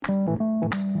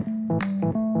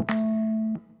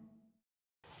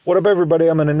What up, everybody?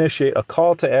 I'm going to initiate a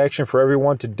call to action for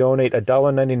everyone to donate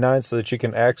 $1.99 so that you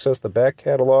can access the back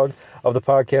catalog of the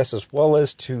podcast as well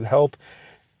as to help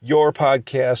your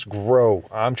podcast grow.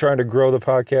 I'm trying to grow the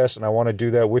podcast, and I want to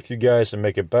do that with you guys and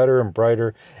make it better and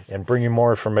brighter and bring you more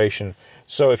information.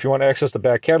 So if you want to access the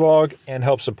back catalog and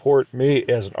help support me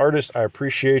as an artist, I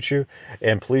appreciate you.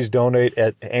 And please donate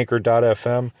at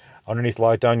anchor.fm underneath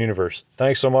Lockdown Universe.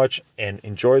 Thanks so much, and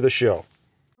enjoy the show.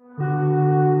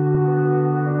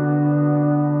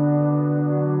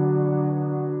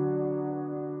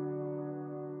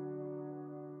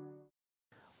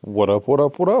 What up, what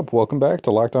up, what up? Welcome back to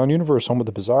Lockdown Universe, home of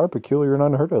the bizarre, peculiar, and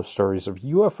unheard of stories of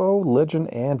UFO,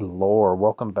 legend, and lore.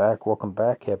 Welcome back, welcome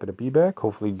back. Happy to be back.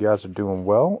 Hopefully you guys are doing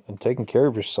well and taking care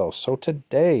of yourselves. So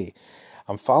today,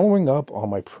 I'm following up on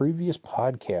my previous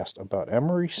podcast about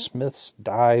Emery Smith's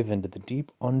dive into the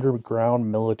deep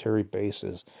underground military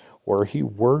bases where he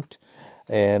worked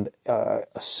and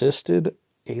assisted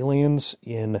aliens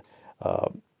in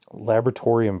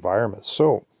laboratory environments.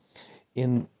 So,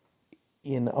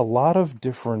 in a lot of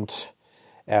different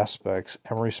aspects,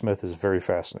 Emery Smith is very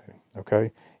fascinating,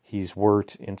 okay? He's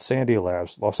worked in Sandia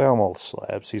Labs, Los Alamos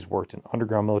Labs. He's worked in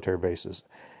underground military bases,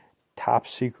 top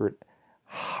secret,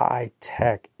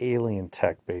 high-tech, alien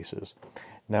tech bases.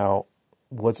 Now,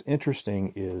 what's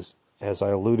interesting is, as I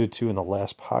alluded to in the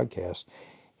last podcast,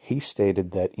 he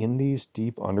stated that in these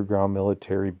deep underground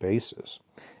military bases,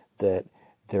 that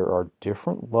there are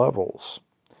different levels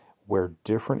where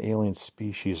different alien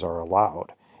species are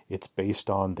allowed. It's based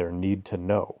on their need to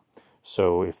know.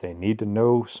 So if they need to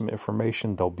know some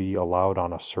information, they'll be allowed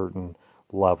on a certain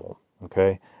level.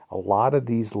 Okay, a lot of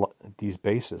these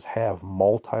bases have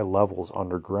multi-levels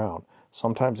underground.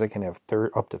 Sometimes they can have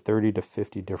up to 30 to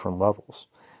 50 different levels.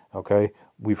 Okay,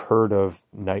 we've heard of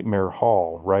Nightmare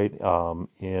Hall, right,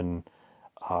 in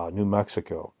New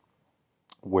Mexico,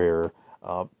 where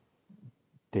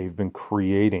they've been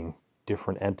creating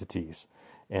different entities,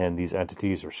 and these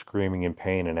entities are screaming in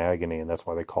pain and agony, and that's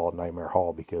why they call it Nightmare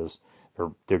Hall, because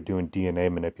they're doing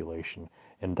DNA manipulation,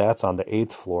 and that's on the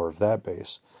 8th floor of that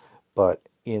base. But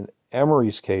in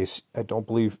Emery's case, I don't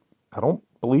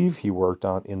believe he worked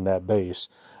in that base,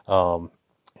 and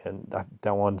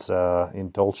that one's in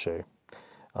Dulce.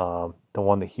 The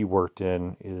one that he worked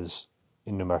in is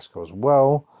in New Mexico as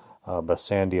well,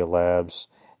 Sandia Labs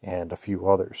and a few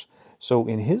others. So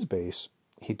in his base,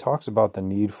 he talks about the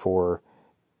need for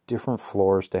different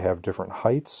floors to have different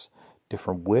heights,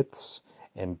 different widths,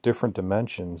 and different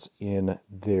dimensions in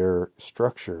their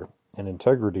structure and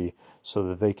integrity so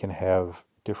that they can have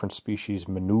different species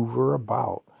maneuver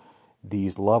about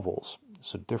these levels.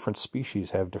 So different species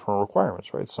have different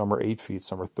requirements, right? Some are 8 feet,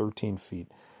 some are 13 feet.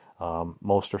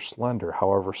 Most are slender.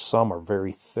 However, some are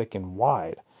very thick and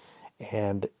wide.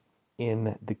 And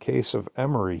in the case of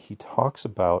Emery, he talks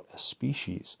about a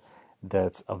species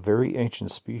that's a very ancient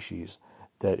species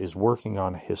that is working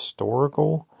on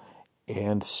historical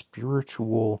and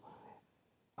spiritual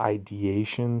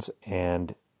ideations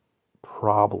and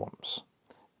problems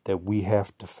that we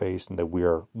have to face and that we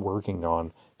are working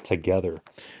on together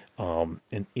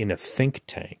in a think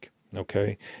tank.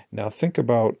 Okay, now think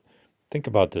about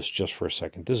this just for a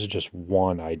second. This is just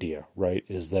one idea, right?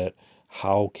 Is that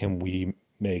how can we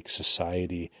make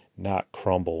society not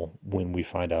crumble when we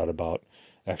find out about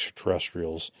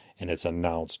extraterrestrials and it's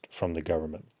announced from the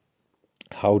government?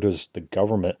 How does the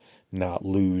government not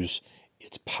lose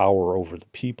its power over the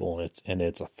people and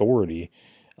its authority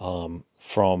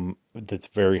from its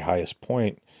very highest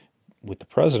point with the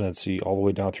presidency all the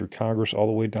way down through Congress, all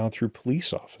the way down through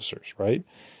police officers, right?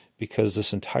 Because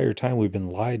this entire time we've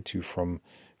been lied to from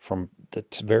the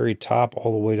very top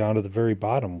all the way down to the very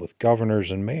bottom, with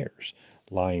governors and mayors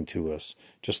lying to us.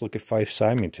 Just look at Fife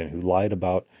Symington, who lied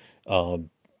about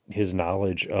his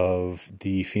knowledge of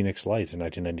the Phoenix Lights in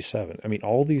 1997. I mean,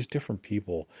 all these different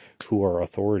people who are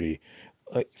authority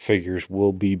figures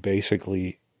will be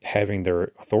basically having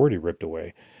their authority ripped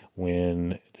away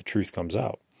when the truth comes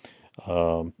out.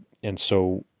 And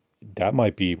so that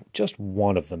might be just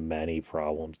one of the many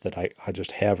problems that I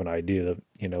just have an idea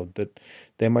that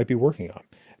they might be working on.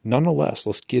 Nonetheless,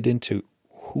 let's get into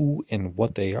who and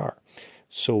what they are.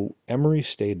 So Emery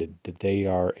stated that they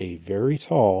are a very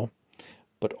tall,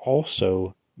 but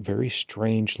also very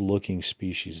strange looking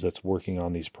species that's working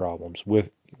on these problems with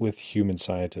human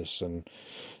scientists and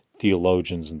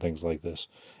theologians and things like this.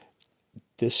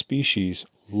 This species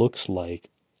looks like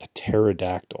a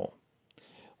pterodactyl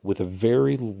with a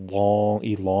very long,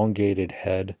 elongated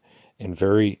head and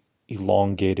very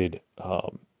elongated,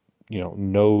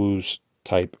 nose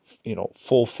type,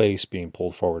 full face being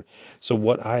pulled forward. So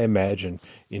what I imagine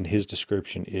in his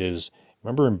description is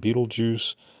Remember in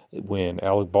Beetlejuice when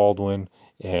Alec Baldwin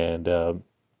and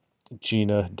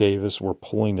Gina Davis were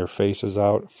pulling their faces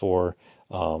out for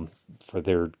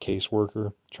their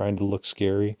caseworker, trying to look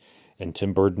scary, and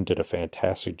Tim Burton did a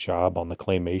fantastic job on the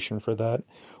claymation for that.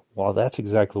 Well, that's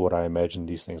exactly what I imagine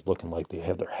these things looking like. They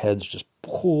have their heads just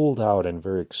pulled out in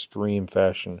very extreme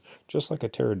fashion, just like a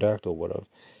pterodactyl would have.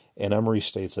 And Emery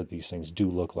states that these things do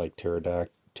look like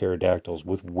pterodactyls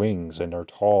with wings and are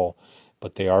tall,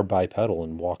 but they are bipedal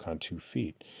and walk on 2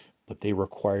 feet. But they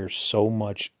require so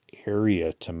much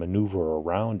area to maneuver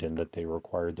around in that they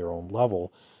required their own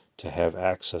level to have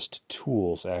access to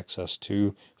tools, access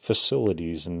to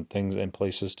facilities and things and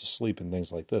places to sleep and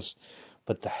things like this.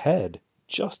 But the head,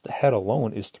 just the head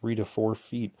alone, is 3 to 4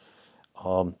 feet,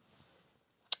 long.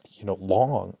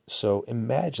 So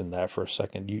imagine that for a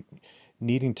second. You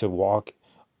needing to walk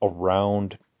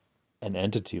around an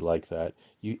entity like that.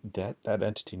 That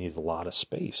entity needs a lot of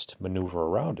space to maneuver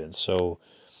around in. So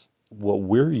what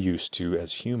we're used to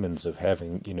as humans of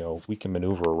having, we can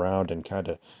maneuver around and kind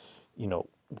of,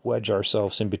 wedge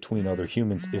ourselves in between other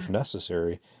humans if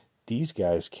necessary. These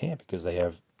guys can't because they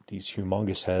have these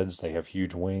humongous heads, they have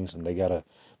huge wings, and they got to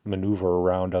maneuver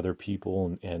around other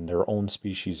people and their own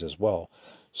species as well.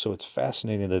 So it's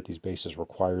fascinating that these bases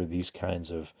require these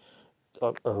kinds of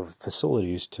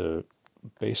facilities to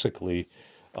basically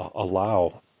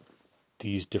allow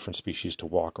these different species to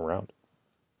walk around.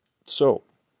 So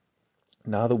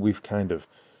now that we've kind of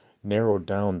narrowed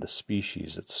down the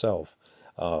species itself,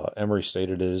 Emery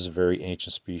stated it is a very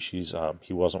ancient species.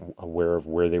 He wasn't aware of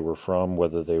where they were from,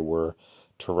 whether they were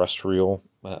terrestrial,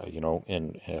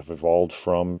 and have evolved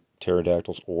from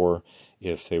pterodactyls, or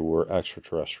if they were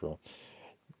extraterrestrial.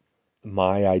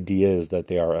 My idea is that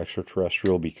they are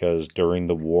extraterrestrial because during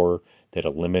the war that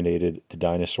eliminated the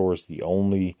dinosaurs, the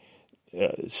only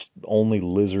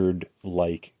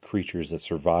lizard-like creatures that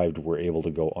survived were able to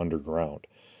go underground.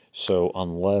 So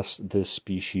unless this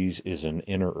species is an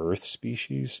inner Earth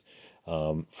species,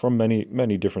 from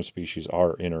many different species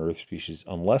are inner Earth species,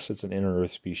 unless it's an inner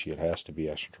Earth species, it has to be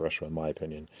extraterrestrial, in my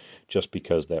opinion, just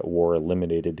because that war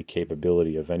eliminated the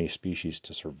capability of any species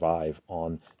to survive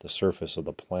on the surface of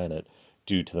the planet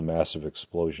due to the massive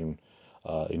explosion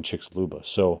in Chicxulub.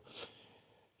 So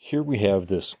here we have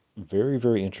this very,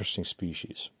 very interesting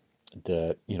species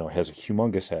that, has a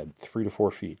humongous head, 3 to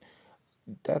 4 feet.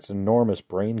 That's enormous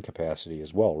brain capacity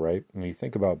as well, right? When you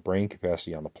think about brain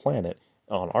capacity on the planet,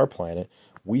 on our planet,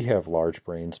 we have large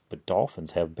brains, but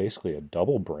dolphins have basically a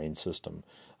double brain system.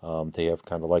 They have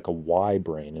kind of like a Y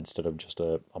brain instead of just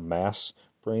a mass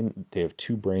brain. They have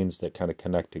two brains that kind of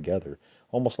connect together,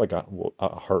 almost like a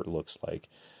heart looks like.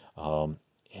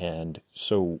 And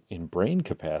so in brain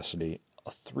capacity,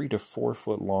 a 3 to 4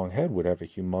 foot long head would have a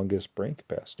humongous brain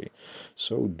capacity.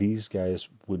 So these guys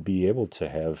would be able to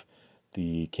have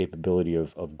the capability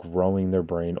of growing their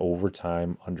brain over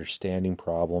time, understanding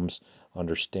problems,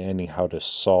 understanding how to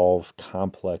solve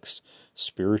complex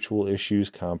spiritual issues,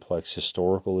 complex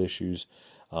historical issues.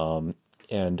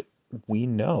 And we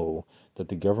know that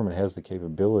the government has the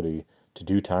capability to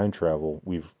do time travel.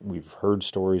 We've heard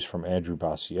stories from Andrew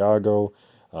Basiago.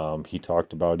 He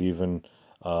talked about even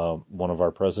one of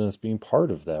our presidents being part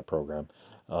of that program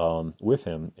with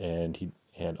him,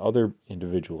 and other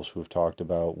individuals who have talked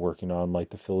about working on like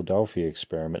the Philadelphia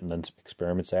experiment and then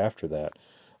experiments after that,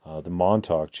 the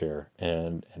Montauk chair,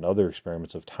 and other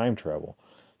experiments of time travel.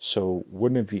 So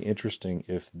wouldn't it be interesting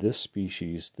if this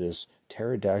species, this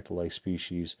pterodactyl-like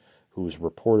species, who was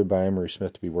reported by Emery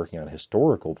Smith to be working on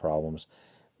historical problems,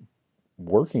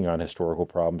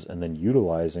 and then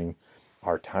utilizing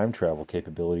our time travel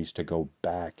capabilities to go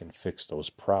back and fix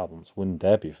those problems? Wouldn't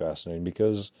that be fascinating?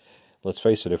 Because let's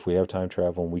face it, if we have time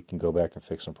travel and we can go back and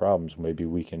fix some problems, maybe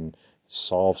we can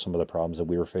solve some of the problems that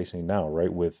we were facing now,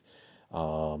 right? With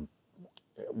the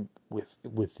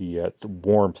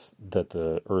warmth that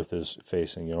the Earth is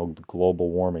facing, the global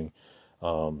warming,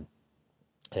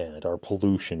 and our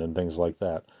pollution and things like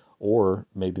that. Or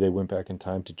maybe they went back in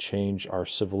time to change our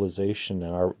civilization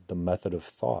and the method of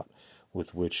thought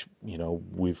with which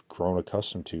we've grown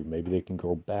accustomed to. Maybe they can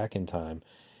go back in time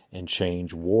and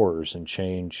change wars and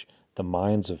change the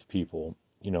minds of people,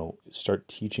 start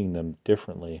teaching them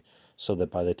differently, so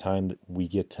that by the time that we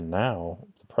get to now,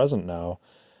 the present now,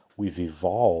 we've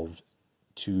evolved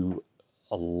to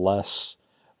a less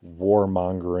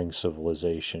warmongering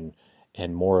civilization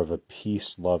and more of a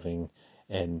peace-loving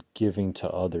and giving to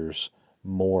others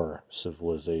more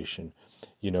civilization.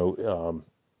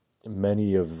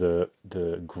 Many of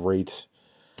the great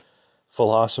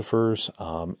philosophers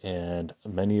and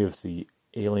many of the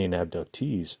alien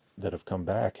abductees that have come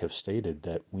back have stated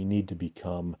that we need to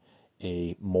become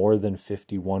a more than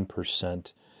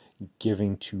 51%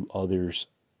 giving to others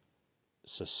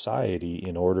society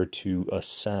in order to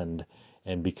ascend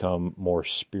and become more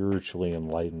spiritually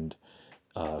enlightened,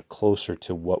 closer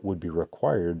to what would be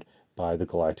required by the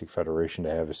Galactic Federation to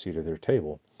have a seat at their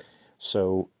table.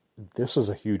 So this is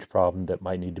a huge problem that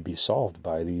might need to be solved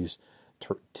by these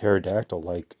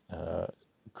pterodactyl-like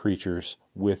creatures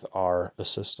with our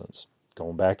assistance.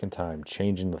 Going back in time,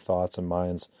 changing the thoughts and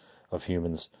minds of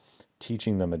humans,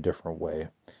 teaching them a different way,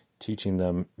 teaching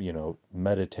them,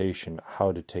 meditation,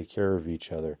 how to take care of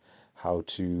each other, how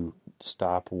to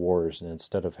stop wars, and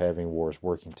instead of having wars,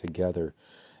 working together,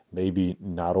 maybe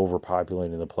not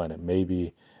overpopulating the planet,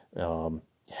 maybe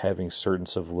having certain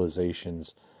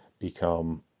civilizations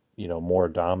become, more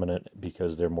dominant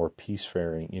because they're more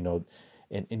peacefaring,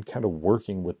 and kind of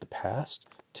working with the past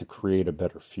to create a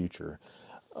better future.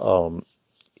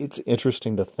 It's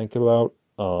interesting to think about.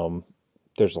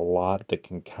 There's a lot that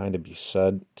can kind of be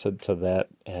said to that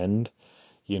end.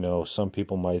 Some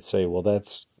people might say, well,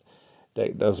 that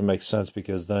doesn't make sense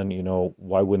because then,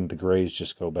 why wouldn't the Greys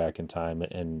just go back in time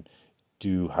and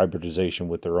do hybridization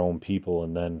with their own people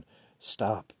and then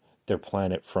stop their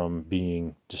planet from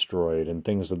being destroyed and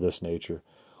things of this nature?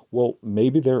 Well,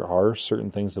 maybe there are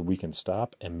certain things that we can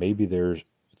stop, and maybe there's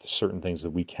certain things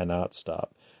that we cannot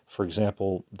stop. For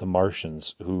example, the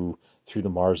Martians, who through the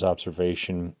Mars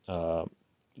observation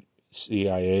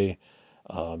CIA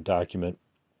document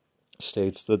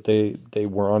states that they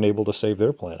were unable to save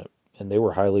their planet, and they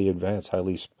were highly advanced,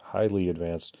 highly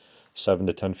advanced, 7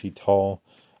 to 10 feet tall,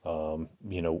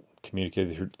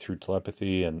 communicated through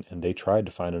telepathy, and they tried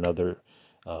to find another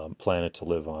planet to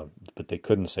live on, but they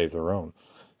couldn't save their own.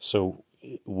 So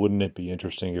wouldn't it be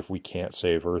interesting if we can't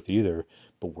save Earth either,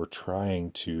 but we're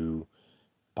trying to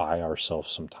buy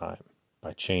ourselves some time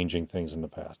by changing things in the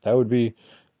past? That would be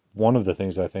one of the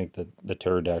things I think that the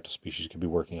pterodactyl species could be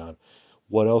working on.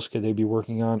 What else could they be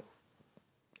working on?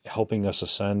 Helping us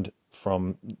ascend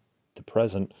from the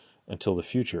present until the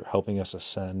future, helping us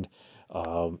ascend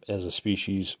as a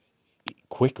species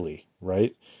quickly,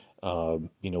 right?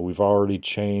 We've already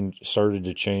started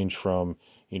to change from,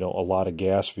 a lot of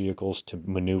gas vehicles to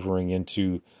maneuvering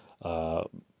into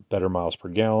better miles per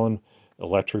gallon,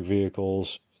 electric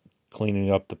vehicles, cleaning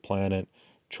up the planet,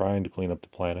 trying to clean up the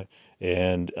planet,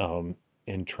 and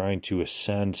trying to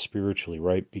ascend spiritually,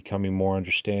 right? Becoming more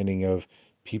understanding of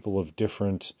people of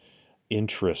different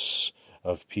interests,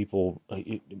 of people,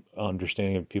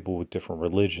 understanding of people with different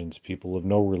religions, people of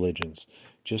no religions,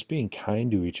 just being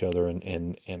kind to each other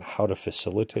and how to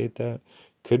facilitate that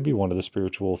could be one of the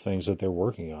spiritual things that they're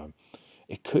working on.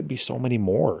 It could be so much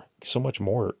more,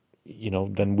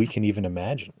 than we can even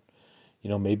imagine.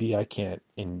 Maybe I can't,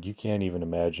 and you can't even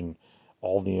imagine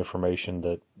all the information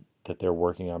that they're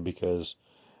working on, because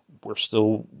we're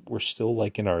still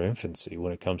like in our infancy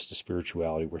when it comes to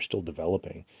spirituality. We're still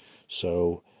developing.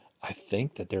 So I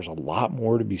think that there's a lot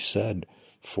more to be said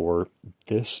for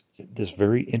this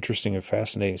very interesting and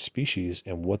fascinating species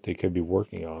and what they could be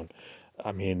working on.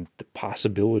 I mean, the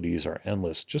possibilities are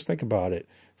endless. Just think about it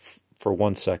for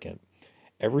 1 second.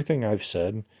 Everything I've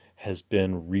said has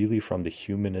been really from the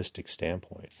humanistic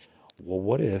standpoint. Well,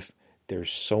 what if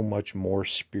there's so much more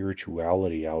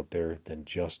spirituality out there than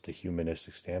just the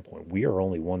humanistic standpoint? We are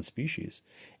only one species,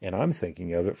 and I'm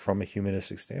thinking of it from a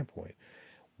humanistic standpoint.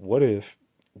 What if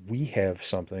we have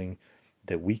something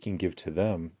that we can give to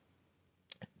them,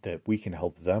 that we can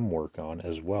help them work on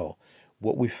as well?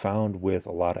 What we found with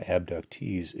a lot of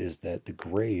abductees is that the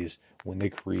Greys, when they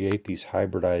create these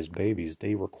hybridized babies,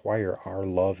 they require our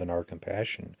love and our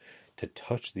compassion to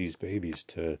touch these babies,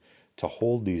 to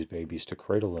hold these babies, to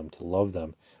cradle them, to love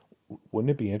them. Wouldn't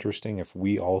it be interesting if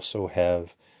we also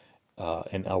have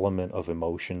an element of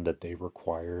emotion that they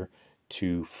require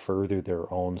to further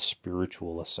their own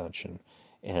spiritual ascension?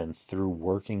 And through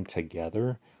working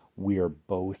together, we are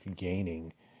both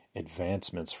gaining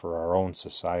advancements for our own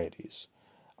societies.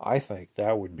 I think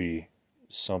that would be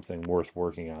something worth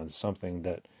working on, something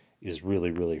that is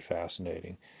really, really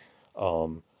fascinating.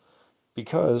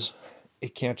 Because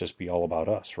it can't just be all about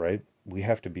us, right? We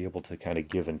have to be able to kind of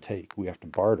give and take. We have to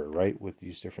barter, right, with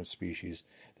these different species.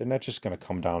 They're not just going to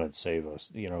come down and save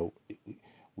us.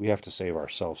 We have to save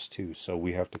ourselves too. So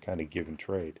we have to kind of give and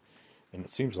trade. And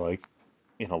it seems like,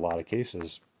 in a lot of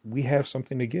cases, we have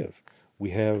something to give.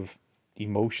 We have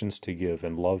emotions to give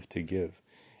and love to give.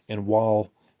 And while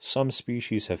some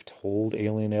species have told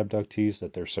alien abductees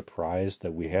that they're surprised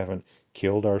that we haven't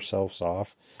killed ourselves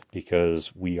off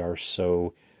because we are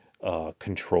so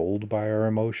controlled by our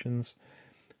emotions,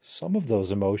 some of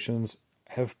those emotions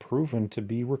have proven to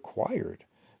be required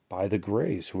by the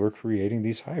Greys, who are creating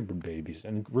these hybrid babies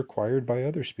and required by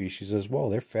other species as well.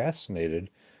 They're fascinated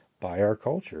by our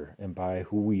culture and by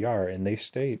who we are. And they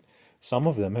state, some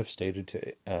of them have stated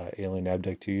to alien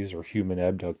abductees or human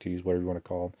abductees, whatever you want to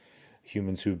call them,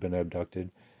 humans who've been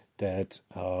abducted, that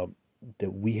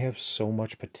that we have so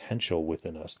much potential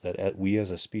within us, that we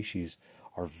as a species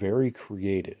are very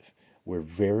creative. We're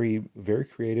very, very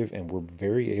creative, and we're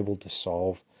very able to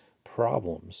solve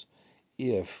problems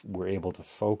if we're able to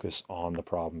focus on the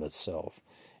problem itself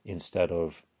instead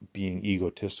of being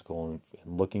egotistical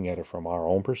and looking at it from our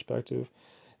own perspective.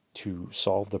 To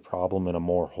solve the problem in a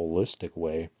more holistic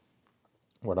way,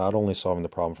 we're not only solving the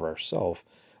problem for ourselves,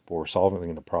 but we're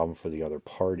solving the problem for the other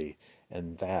party.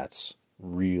 And that's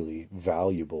really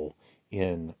valuable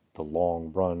in the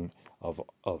long run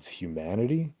of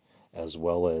humanity, as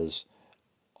well as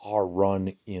our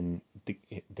run in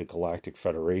the Galactic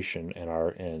Federation,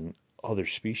 and other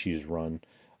species run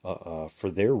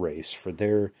for their race, for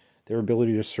their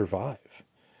ability to survive.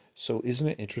 So isn't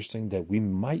it interesting that we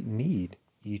might need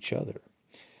each other?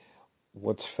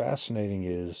 What's fascinating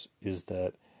is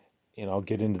that, and I'll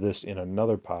get into this in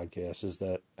another podcast, is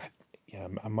that, yeah,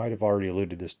 I might have already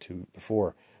alluded this to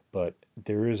before, but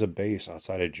there is a base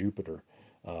outside of Jupiter,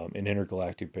 an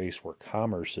intergalactic base where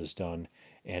commerce is done,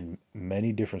 and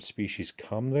many different species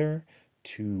come there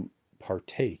to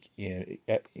partake in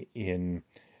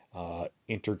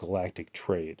intergalactic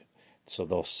trade. So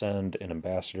they'll send an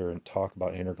ambassador and talk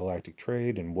about intergalactic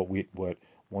trade and what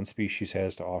one species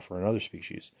has to offer another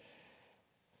species.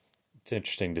 It's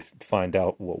interesting to find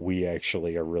out what we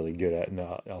actually are really good at, and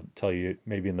I'll tell you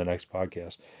maybe in the next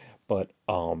podcast. But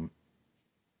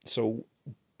so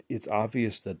it's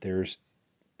obvious that there's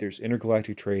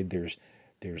intergalactic trade.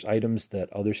 There's items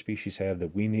that other species have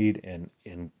that we need,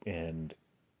 and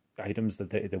items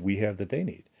that we have that they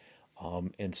need.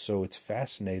 And so it's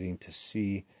fascinating to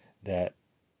see that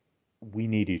we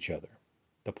need each other.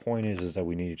 The point is that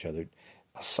we need each other.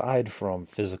 Aside from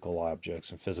physical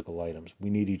objects and physical items, we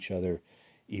need each other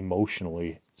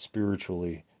emotionally,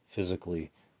 spiritually,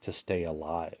 physically to stay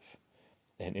alive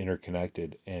and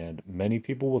interconnected. And many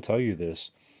people will tell you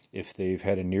this if they've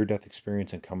had a near-death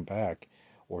experience and come back,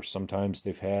 or sometimes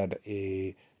they've had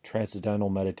a transcendental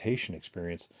meditation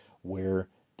experience where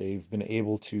they've been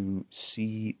able to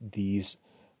see these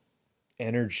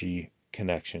energy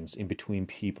connections in between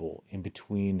people, in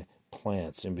between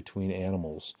plants, in between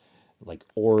animals, like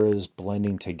auras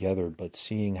blending together, but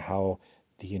seeing how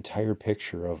the entire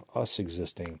picture of us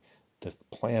existing, the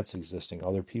plants existing,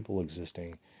 other people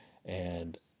existing,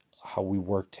 and how we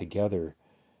work together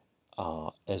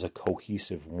as a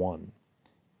cohesive one,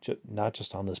 not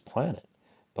just on this planet,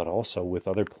 but also with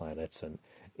other planets and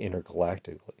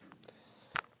intergalactically.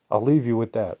 I'll leave you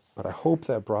with that, but I hope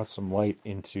that brought some light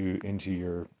into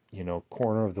your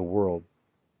corner of the world,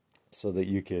 so that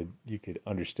you could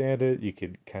understand it. You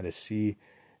could kind of see,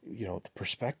 the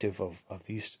perspective of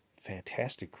these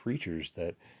fantastic creatures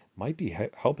that might be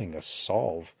helping us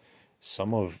solve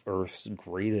some of Earth's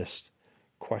greatest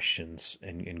questions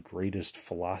and greatest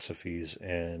philosophies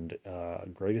and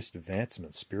greatest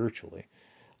advancements spiritually.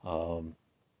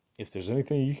 If there's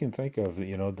anything you can think of,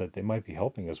 that they might be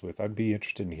helping us with, I'd be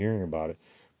interested in hearing about it.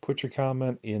 Put your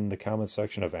comment in the comment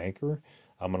section of Anchor.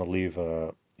 I'm going to leave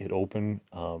it open.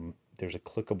 There's a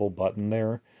clickable button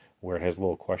there where it has a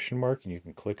little question mark, and you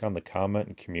can click on the comment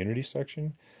and community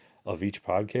section of each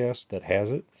podcast that has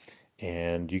it,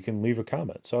 and you can leave a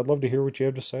comment. So I'd love to hear what you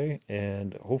have to say,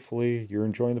 and hopefully you're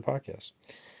enjoying the podcast.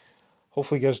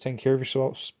 Hopefully you guys are taking care of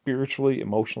yourself spiritually,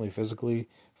 emotionally, physically,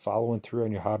 following through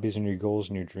on your hobbies and your goals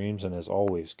and your dreams, and as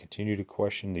always, continue to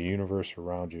question the universe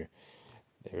around you.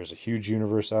 There's a huge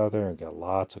universe out there, and got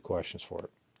lots of questions for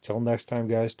it. Till next time,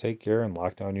 guys, take care, and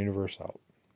Lockdown Universe out.